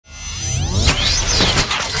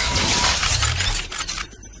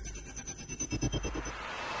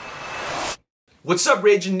What's up,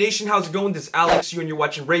 Ragin Nation? How's it going? This is Alex, and you're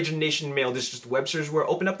watching Ragin Nation Mail. This is just a web series where I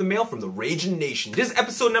open up the mail from the Ragin Nation. This is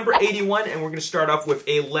episode number 81, and we're going to start off with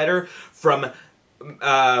a letter from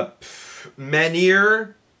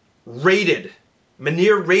Manir Rated.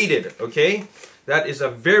 Manir Rated, okay? That is a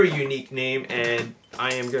very unique name, and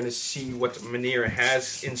I am going to see what Manir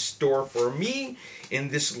has in store for me in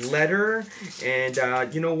this letter. And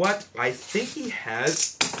you know what? I think he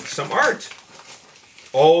has some art.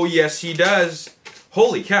 Oh, yes, he does.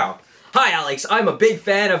 Holy cow. Hi, Alex. I'm a big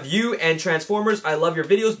fan of you and Transformers. I love your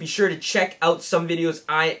videos. Be sure to check out some videos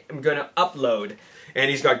I am going to upload.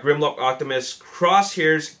 And he's got Grimlock, Optimus,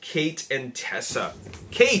 Crosshairs, Kate, and Tessa.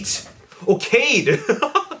 Kate! Oh, Cade!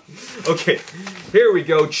 Okay, here we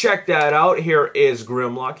go. Check that out. Here is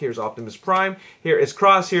Grimlock. Here's Optimus Prime. Here is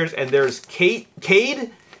Crosshairs. And there's Cade.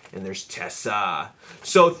 And there's Tessa.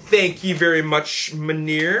 So thank you very much,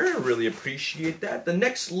 Manir. Really appreciate that. The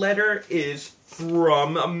next letter is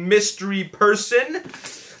from a mystery person.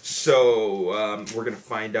 So we're gonna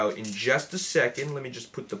find out in just a second. Let me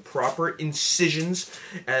just put the proper incisions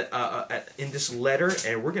in this letter,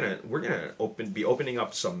 and we're gonna be opening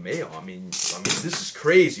up some mail. I mean this is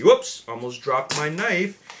crazy. Whoops! Almost dropped my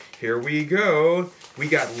knife. Here we go. We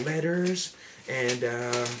got letters, and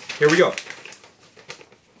here we go.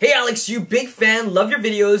 Hey Alex, you big fan, love your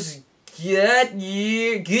videos. Good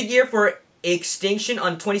year for Extinction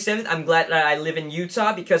on 27th. I'm glad that I live in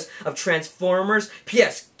Utah because of Transformers.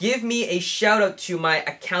 P.S. Give me a shout out to my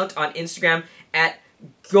account on Instagram at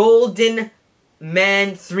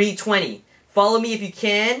GoldenMan320. Follow me if you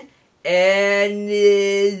can. And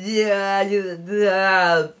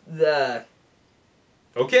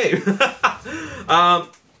okay.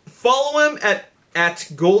 Follow him at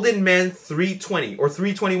GoldenMan320 or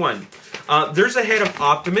 321. There's a head of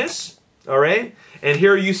Optimus, alright? And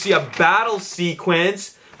here you see a battle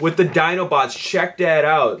sequence with the Dinobots. Check that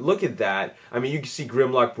out. Look at that. I mean, you can see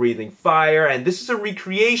Grimlock breathing fire, and this is a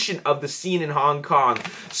recreation of the scene in Hong Kong.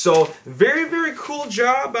 So, very, very cool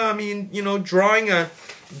job. I mean, you know, drawing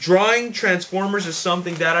Transformers is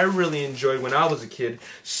something that I really enjoyed when I was a kid.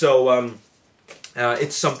 So,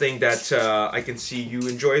 it's something that I can see you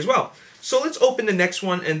enjoy as well. So let's open the next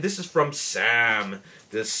one, and this is from Sam.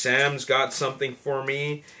 Sam's got something for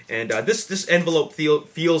me, and this envelope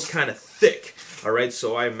feels kind of thick. All right,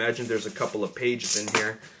 so I imagine there's a couple of pages in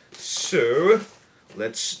here. So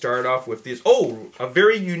let's start off with these. Oh, a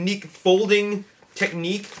very unique folding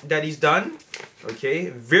technique that he's done. Okay,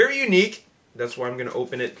 very unique. That's why I'm gonna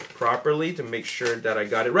open it properly to make sure that I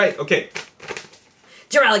got it right. Okay.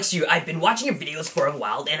 Dear Alex, I've been watching your videos for a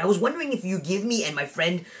while, and I was wondering if you give me and my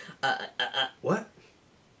friend, what?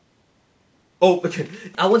 Oh, okay.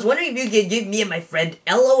 I was wondering if you could give me and my friend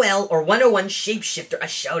LOL or 101 Shapeshifter a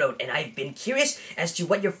shoutout, and I've been curious as to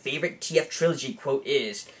what your favorite TF Trilogy quote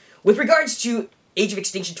is. With regards to Age of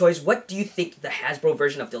Extinction toys, what do you think the Hasbro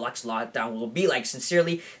version of Deluxe Lockdown will be like?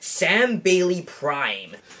 Sincerely, Sam Bailey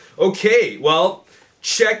Prime. Okay, well,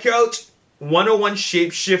 check out 101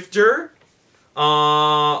 Shapeshifter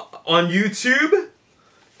on YouTube,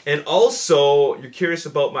 and also you're curious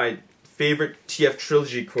about my favorite TF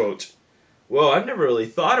Trilogy quote. Well, I've never really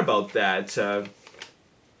thought about that.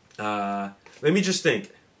 Let me just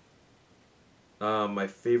think. My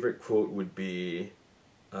favorite quote would be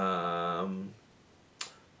I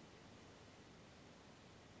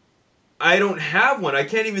don't have one. I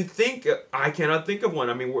can't even think. I cannot think of one.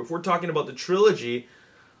 I mean, if we're talking about the trilogy,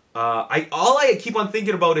 all I keep on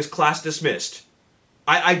thinking about is Class Dismissed.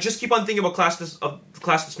 I just keep on thinking about Class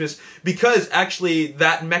Dismissed because actually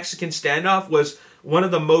that Mexican standoff was one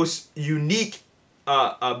of the most unique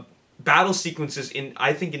battle sequences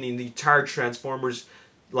I think in the entire Transformers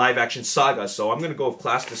live action saga. So I'm gonna go with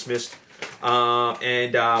Class Dismissed. What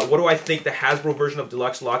do I think the Hasbro version of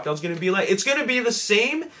Deluxe Lockdown is going to be like? It's going to be the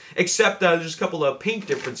same, except there's a couple of paint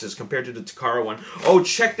differences compared to the Takara one. Oh,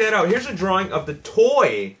 check that out. Here's a drawing of the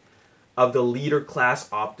toy of the Leader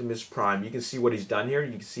Class Optimus Prime. You can see what he's done here.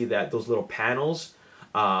 You can see that those little panels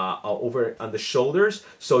over on the shoulders,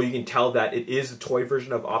 so you can tell that it is the toy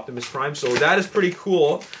version of Optimus Prime. So that is pretty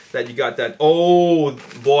cool that you got that. Oh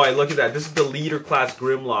boy, look at that. This is the Leader Class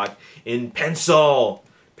Grimlock in pencil.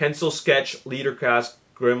 Pencil sketch, Leader Class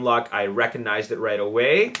Grimlock. I recognized it right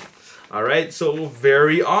away. Alright, so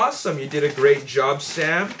very awesome. You did a great job,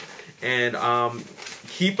 Sam. And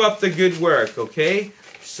keep up the good work, okay?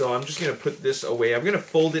 So I'm just going to put this away. I'm going to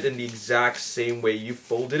fold it in the exact same way you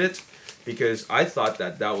folded it, because I thought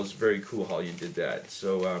that was very cool how you did that.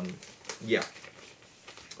 So, yeah.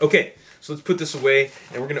 Okay, so let's put this away,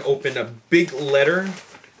 and we're going to open a big letter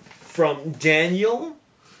from Daniel.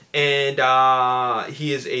 And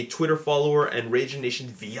he is a Twitter follower and Ragin Nation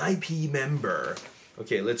VIP member.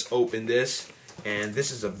 Okay, let's open this. And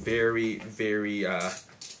this is a very, very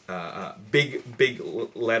big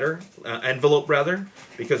letter, envelope rather,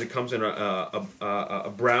 because it comes in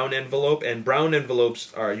a brown envelope, and brown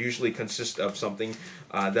envelopes are usually consist of something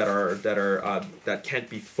that can't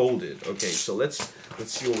be folded. Okay, so let's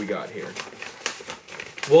see what we got here.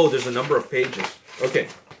 Whoa, there's a number of pages. Okay.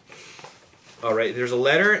 All right, there's a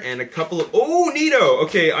letter and a couple of... Oh, neato!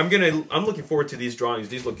 Okay, I'm looking forward to these drawings.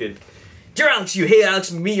 These look good. Dear Alex, hey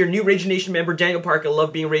Alex, me, your new Ragin Nation member, Daniel Park. I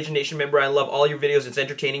love being a Ragin Nation member. I love all your videos. It's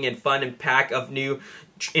entertaining and fun and pack of new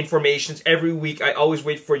informations every week. I always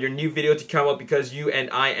wait for your new video to come up because you and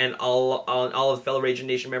I and all of the fellow Ragin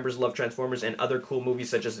Nation members love Transformers and other cool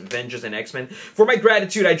movies such as Avengers and X-Men. For my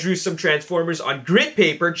gratitude, I drew some Transformers on grid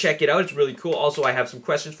paper. Check it out. It's really cool. Also, I have some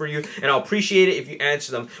questions for you, and I'll appreciate it if you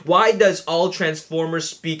answer them. Why does all Transformers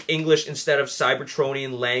speak English instead of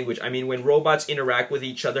Cybertronian language? I mean, when robots interact with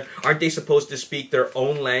each other, aren't they supposed to speak their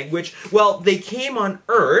own language? Well, they came on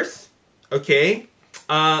Earth, okay?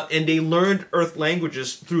 And they learned Earth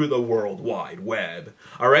languages through the World Wide Web.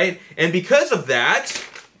 All right? And because of that,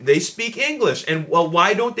 they speak English. And, well,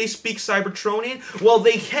 why don't they speak Cybertronian? Well,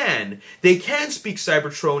 they can. They can speak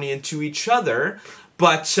Cybertronian to each other,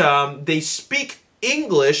 but they speak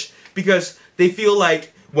English because they feel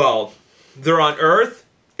like, well, they're on Earth.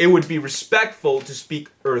 It would be respectful to speak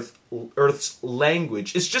Earth's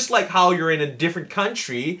language. It's just like how you're in a different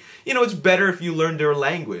country. You know, it's better if you learn their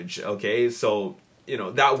language, okay? So... you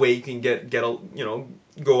know, that way you can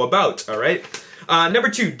go about, all right? Number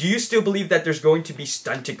 2, do you still believe that there's going to be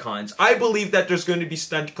Stunticons? I believe that there's going to be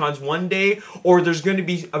Stunticons one day, or there's going to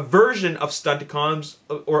be a version of Stunticons,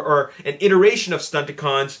 or an iteration of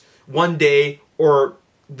Stunticons one day, or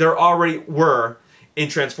there already were in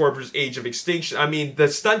Transformers Age of Extinction. I mean, the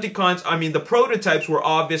Stunticons, I mean, the prototypes were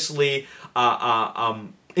obviously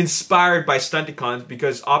inspired by Stunticons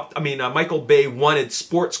because, Michael Bay wanted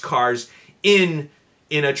sports cars in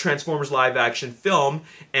a Transformers live-action film,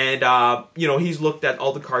 and, you know, he's looked at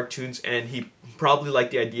all the cartoons, and he probably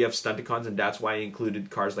liked the idea of Stunticons, and that's why he included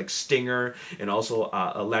cars like Stinger, and also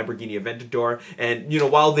a Lamborghini Aventador, and, you know,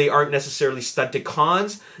 while they aren't necessarily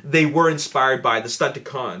Stunticons, they were inspired by the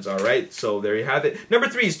Stunticons, alright? So, there you have it. Number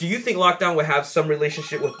 3 is, do you think Lockdown will have some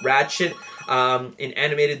relationship with Ratchet? In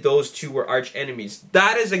animated, those two were arch enemies.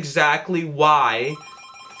 That is exactly why...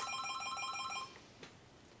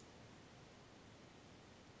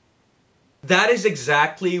 That is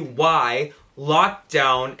exactly why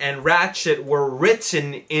Lockdown and Ratchet were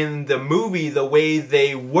written in the movie the way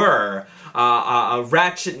they were.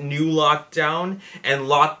 Ratchet knew Lockdown, and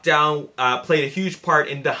Lockdown played a huge part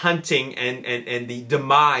in the hunting and the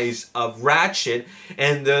demise of Ratchet.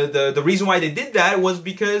 And the reason why they did that was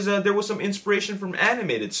because there was some inspiration from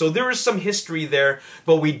animated. So there is some history there,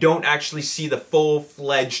 but we don't actually see the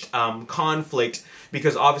full-fledged conflict,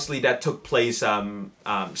 because obviously that took place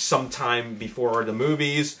sometime before the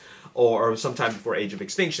movies, or sometime before Age of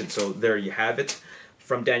Extinction. So there you have it.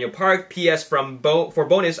 From Daniel Park. P.S. For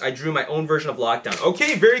bonus, I drew my own version of Lockdown.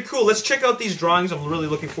 Okay, very cool. Let's check out these drawings. I'm really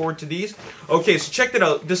looking forward to these. Okay, so check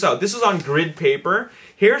this out. This is on grid paper.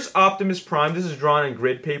 Here's Optimus Prime. This is drawn on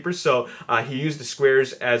grid paper. So he used the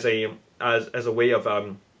squares as a way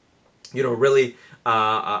of you know, really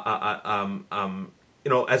you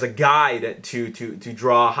know, as a guide to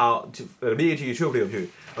draw how to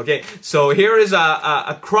okay, so here is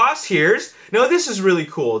a crosshairs. Now this is really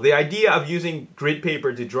cool. The idea of using grid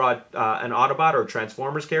paper to draw an Autobot or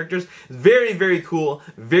Transformers characters, very, very cool,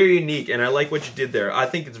 very unique, and I like what you did there. I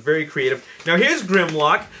think it's very creative. Now here's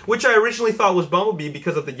Grimlock, which I originally thought was Bumblebee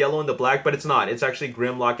because of the yellow and the black, but it's not. It's actually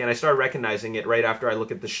Grimlock, and I started recognizing it right after I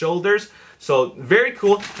look at the shoulders. So very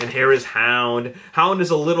cool. And here is Hound. Hound is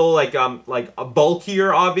a little like a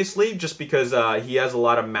bulkier, obviously, just because he has a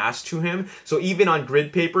lot of mass to him. So even on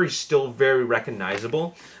grid paper, he's still very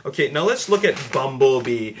recognizable. Okay, now let's look at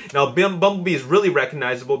Bumblebee. Now Bumblebee is really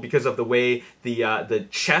recognizable because of the way the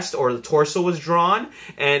chest or the torso was drawn,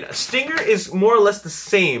 and Stinger is more or less the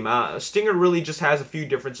same. Stinger really just has a few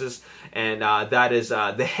differences, and that is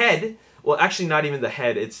the head. Well, actually, not even the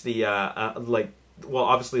head. It's the well,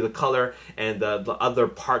 obviously the color and the other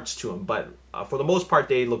parts to him, but for the most part,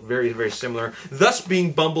 they look very, very similar, thus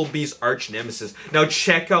being Bumblebee's arch nemesis. Now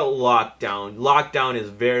check out Lockdown. Lockdown is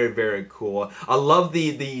very, very cool. I love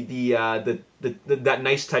that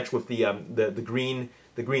nice touch with the green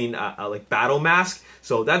like battle mask.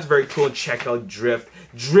 So that's very cool. Check out Drift.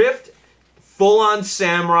 Drift full-on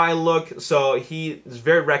samurai look, so he is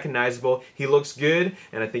very recognizable. He looks good,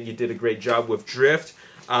 and I think you did a great job with Drift.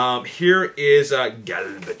 Here is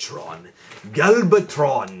Galvatron.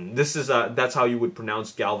 Galvatron. This is that's how you would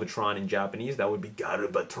pronounce Galvatron in Japanese. That would be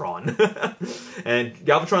Galvatron. And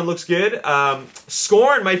Galvatron looks good.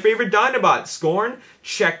 Scorn, my favorite Dinobot. Scorn,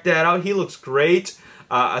 check that out. He looks great.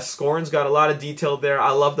 Scorn's got a lot of detail there.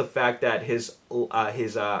 I love the fact that his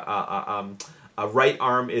right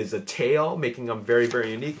arm is a tail, making him very, very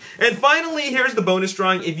unique. And finally, here's the bonus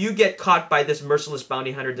drawing. If you get caught by this merciless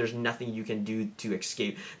bounty hunter, there's nothing you can do to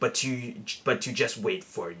escape but to just wait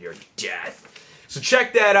for your death. So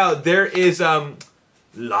check that out. There is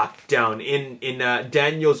Lockdown in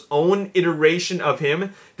Daniel's own iteration of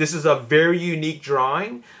him. This is a very unique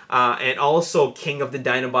drawing. And also, King of the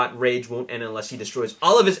Dinobot rage won't end unless he destroys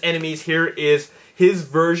all of his enemies. Here is his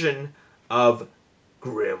version of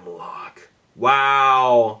Grimlock.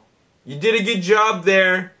 Wow. You did a good job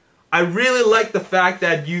there. I really like the fact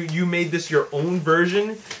that you made this your own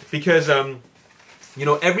version because, you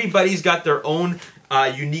know, everybody's got their own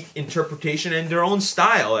unique interpretation and their own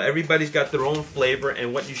style. Everybody's got their own flavor,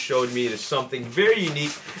 and what you showed me is something very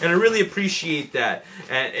unique, and I really appreciate that.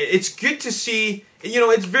 And it's good to see, you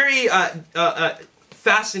know, it's very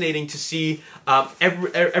fascinating to see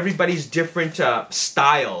everybody's different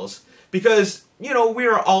styles, because, you know, we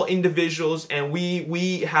are all individuals, and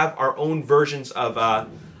we have our own versions of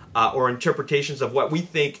or interpretations of what we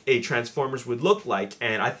think a Transformers would look like,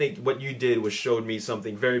 and I think what you did was showed me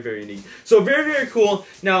something very, very neat. So very, very cool.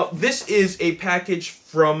 Now, this is a package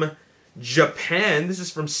from Japan. This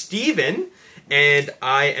is from Steven, and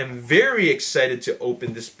I am very excited to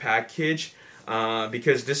open this package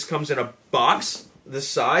because this comes in a box this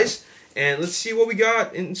size. And let's see what we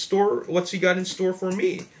got in store. What's he got in store for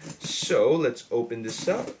me? So let's open this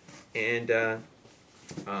up and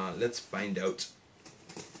let's find out.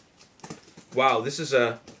 Wow, this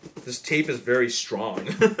tape is very strong.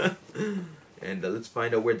 And let's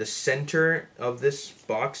find out where the center of this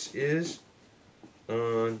box is.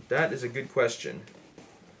 That is a good question.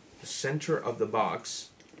 The center of the box.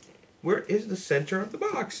 Where is the center of the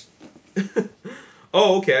box?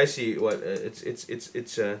 Oh, okay, I see. What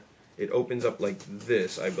it opens up like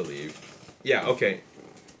this, I believe. Yeah, okay.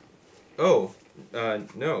 Oh,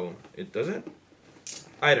 no, it doesn't?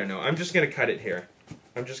 I don't know. I'm just going to cut it here.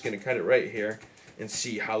 I'm just going to cut it right here and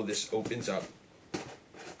see how this opens up.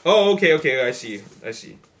 Oh, okay, okay, I see. I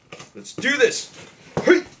see. Let's do this!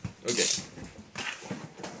 Hey! Okay.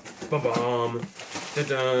 Bum-bum.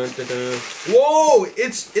 Da-da, da-da. Whoa!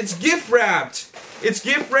 It's gift-wrapped! It's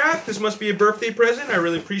gift-wrapped. This must be a birthday present. I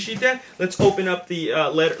really appreciate that. Let's open up the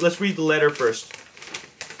letter. Let's read the letter first.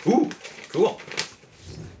 Ooh, cool.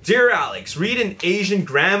 Dear Alex, read an Asian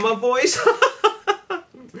grandma voice.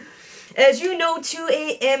 As you know, 2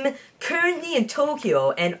 a.m. currently in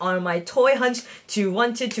Tokyo, and on my toy hunt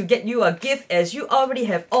wanted to get you a gift, as you already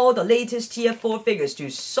have all the latest TF4 figures to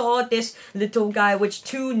saw this little guy, which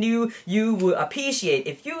 2 knew you would appreciate.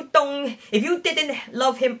 If you didn't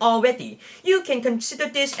love him already, you can consider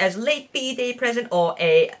this as late B-Day present or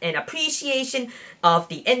an appreciation of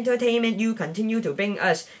the entertainment you continue to bring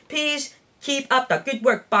us. Please keep up the good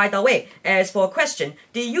work. By the way, as for question,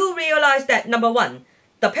 do you realize that number 1,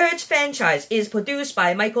 the Purge franchise is produced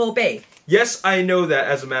by Michael Bay? Yes, I know that.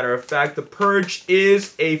 As a matter of fact, The Purge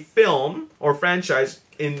is a film or franchise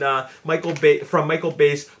in Michael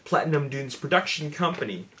Bay's Platinum Dunes production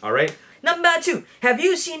company. All right. Number 2, have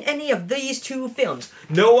you seen any of these 2 films?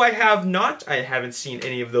 No, I have not. I haven't seen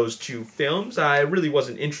any of those 2 films. I really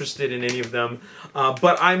wasn't interested in any of them.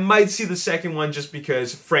 But I might see the second one just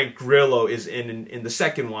because Frank Grillo is in the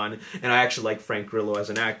second one, and I actually like Frank Grillo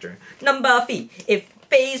as an actor. Number 3, if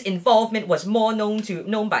Bay's involvement was more known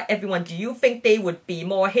by everyone, do you think they would be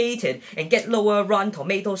more hated and get lower Rotten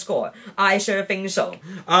Tomato score? I sure think so.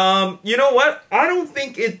 You know what? I don't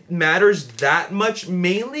think it matters that much,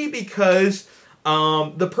 mainly because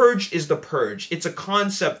The Purge is The Purge. It's a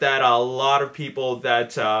concept that a lot of people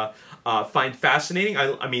that find fascinating.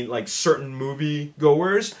 I mean, like certain movie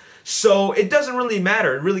goers. So it doesn't really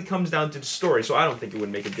matter. It really comes down to the story. So I don't think it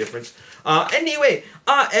would make a difference. Anyway,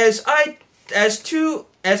 as I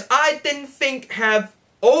didn't think have.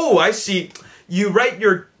 Oh, I see. You write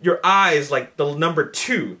your eyes like the number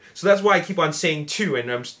 2, so that's why I keep on saying 2,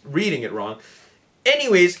 and I'm reading it wrong.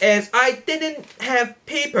 Anyways, as I didn't have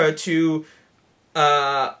paper to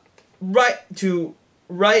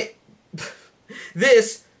write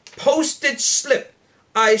this postage slip,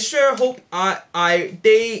 I sure hope one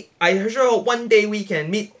day we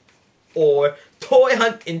can meet or toy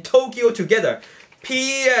hunt in Tokyo together.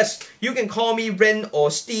 P.S. You can call me Ren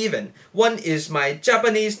or Steven. One is my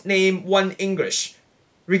Japanese name, one English.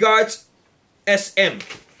 Regards, SM.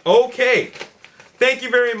 Okay. Thank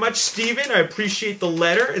you very much, Steven. I appreciate the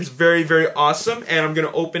letter. It's very, very awesome. And I'm going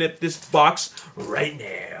to open up this box right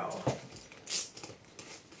now.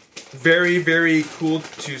 Very, very cool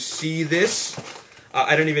to see this.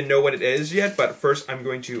 I don't even know what it is yet, but first I'm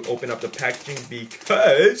going to open up the packaging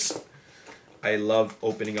because I love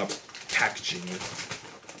opening up packaging.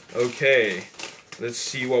 Okay, let's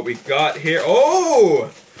see what we got here. Oh!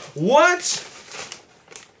 What?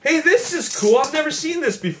 Hey, this is cool. I've never seen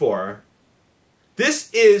this before. This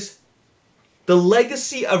is the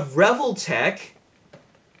Legacy of Revoltech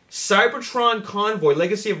Cybertron Convoy.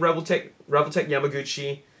 Legacy of Revoltech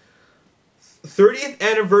Yamaguchi. 30th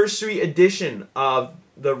Anniversary Edition of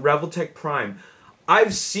the Revoltech Prime.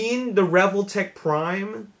 I've seen the Revoltech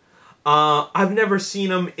Prime. I've never seen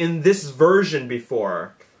them in this version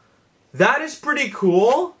before. That is pretty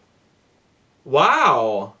cool.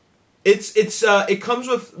 Wow. It comes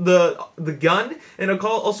with the gun, and it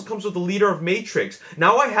also comes with the leader of Matrix.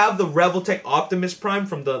 Now I have the Revoltech Optimus Prime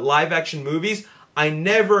from the live action movies. I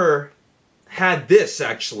never had this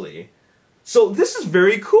actually. So this is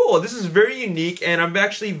very cool. This is very unique, and I'm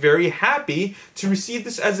actually very happy to receive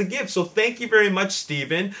this as a gift. So thank you very much,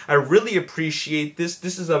 Steven. I really appreciate this.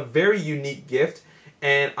 This is a very unique gift,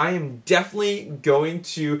 and I am definitely going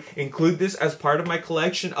to include this as part of my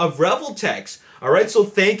collection of Revoltechs. Alright, so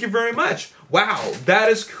thank you very much. Wow, that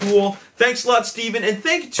is cool. Thanks a lot, Steven, and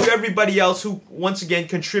thank you to everybody else who, once again,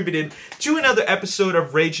 contributed to another episode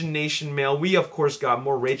of Ragin Nation Mail. We, of course, got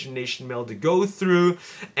more Ragin Nation Mail to go through,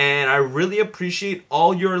 and I really appreciate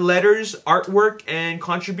all your letters, artwork, and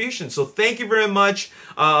contributions. So thank you very much.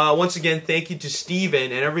 Once again, thank you to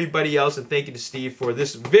Steven and everybody else, and thank you to Steve for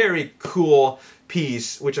this very cool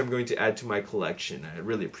piece, which I'm going to add to my collection. I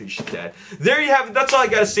really appreciate that. There you have it. That's all I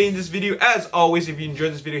gotta say in this video. As always, if you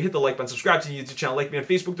enjoyed this video, hit the like button, subscribe to the YouTube channel, like me on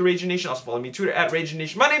Facebook, The Ragin Nation. Also follow me on Twitter at Ragin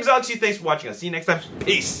Nation. My name's Alex. Thanks for watching. I'll see you next time.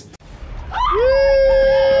 Peace. Woo!